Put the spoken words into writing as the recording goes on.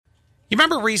You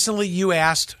remember recently you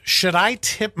asked, should I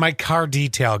tip my car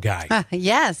detail guy?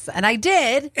 Yes, and I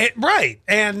did. Right.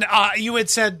 And you had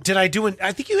said, did I do it?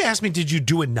 I think you asked me, did you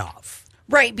do enough?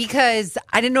 Right, because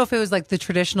I didn't know if it was like the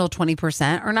traditional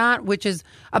 20% or not, which is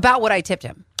about what I tipped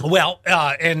him. Well,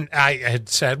 and I had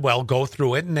said, well, go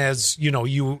through it. And as you know,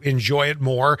 you enjoy it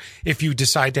more if you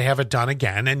decide to have it done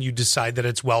again and you decide that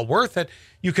it's well worth it,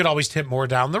 you could always tip more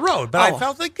down the road. But I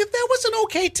felt like that was an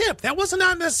okay tip. That was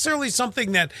not necessarily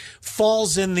something that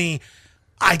falls in the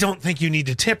I don't think you need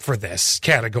to tip for this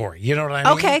category. You know what I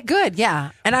mean? Okay, good.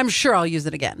 Yeah. And I'm sure I'll use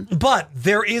it again. But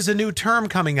there is a new term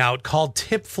coming out called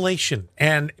tipflation.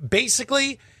 And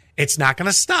basically, it's not going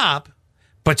to stop,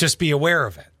 but just be aware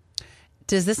of it.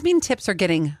 Does this mean tips are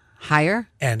getting higher?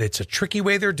 And it's a tricky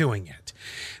way they're doing it.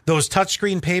 Those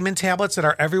touchscreen payment tablets that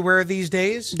are everywhere these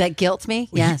days. That guilt me?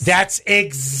 Yes. That's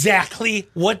exactly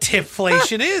what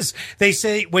tipflation is. They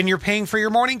say when you're paying for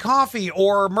your morning coffee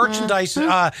or merchandise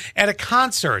at a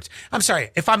concert. I'm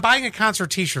sorry, if I'm buying a concert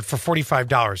t-shirt for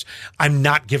 $45, I'm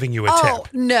not giving you a tip. Oh,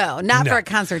 no, not for a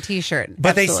concert t-shirt. But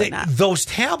Absolutely they say not. those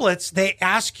tablets, they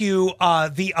ask you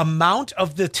the amount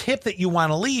of the tip that you want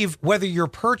to leave, whether your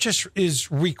purchase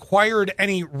is required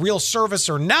any real service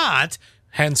or not.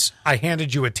 Hence, I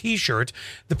handed you a t-shirt.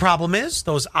 The problem is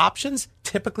those options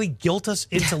typically guilt us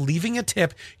into leaving a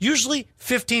tip, usually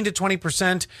 15 to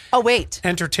 20%. Oh, wait.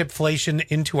 Enter tipflation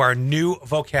into our new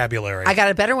vocabulary. I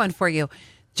got a better one for you.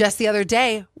 Just the other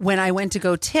day, when I went to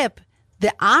go tip,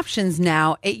 the options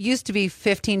now, it used to be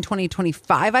 15, 20,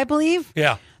 25, I believe.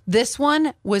 Yeah. This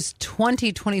one was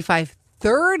 20, 25,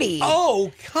 30.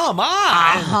 Oh, come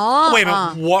on. Wait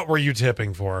a minute. What were you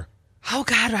tipping for? Oh,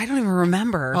 God, I don't even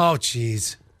remember. Oh,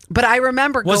 geez. But I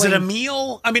remember Was it a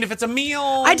meal? I mean, if it's a meal.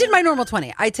 I did my normal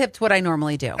 20. I tipped what I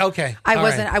normally do. Okay.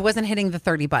 I wasn't hitting the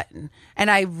 30 button.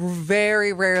 And I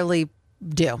very rarely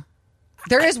do.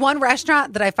 There is one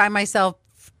restaurant that I find myself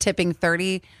tipping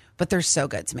 30, but they're so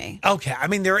good to me. Okay. I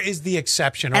mean, there is the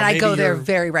exception. And I go there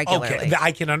very regularly. Okay.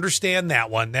 I can understand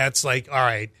that one. That's like, all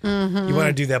right, you want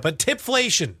to do that. But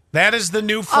tipflation, that is the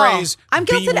new phrase. I'm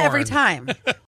Be guilted every warned. time.